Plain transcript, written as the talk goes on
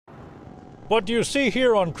What you see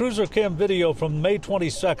here on Cruiser Cam video from May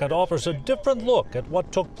 22nd offers a different look at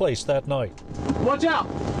what took place that night. Watch out!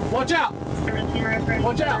 Watch out!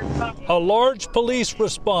 Watch out! A large police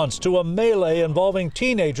response to a melee involving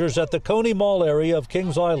teenagers at the Coney Mall area of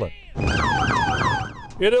Kings Island.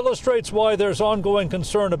 It illustrates why there's ongoing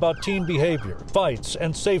concern about teen behavior, fights,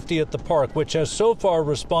 and safety at the park, which has so far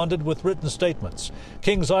responded with written statements.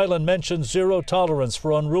 Kings Island mentions zero tolerance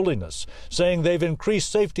for unruliness, saying they've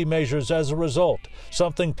increased safety measures as a result,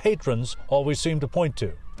 something patrons always seem to point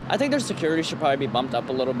to. I think their security should probably be bumped up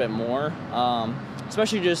a little bit more,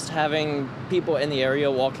 especially just having people in the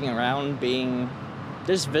area walking around being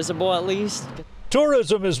just visible at least.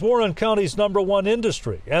 Tourism is Warren County's #1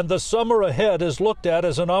 industry, and the summer ahead is looked at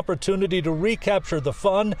as an opportunity to recapture the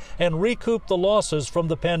fun and recoup the losses from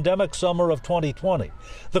the pandemic summer of 2020.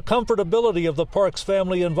 The comfortability of the park's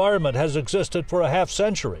family environment has existed for a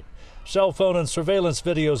half-century. Cell phone and surveillance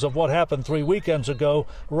videos of what happened 3 weekends ago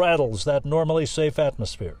rattles that normally safe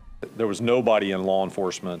atmosphere. There was nobody in law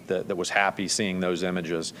enforcement that was happy seeing those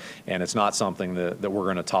images, and it's not something that we're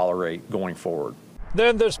going to tolerate going forward.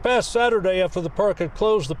 Then this past Saturday, after the park had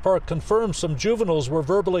closed, the park confirmed some juveniles were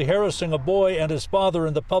verbally harassing a boy and his father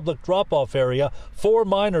in the public drop-off area. 4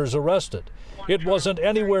 minors arrested. It wasn't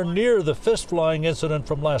anywhere near the fist-flying incident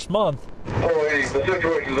from last month. The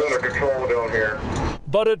situation's under control down here.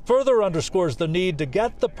 But it further underscores the need to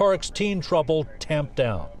get the park's teen trouble tamped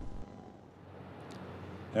down.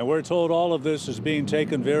 And we're told all of this is being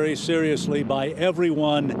taken very seriously by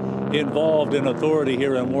everyone involved in authority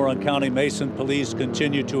here in Warren County. Mason police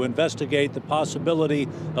continue to investigate. The possibility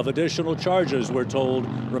of additional charges, we're told,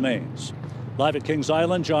 remains. Live at Kings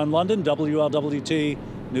Island, John London, WLWT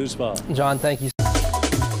News 5. John, thank you.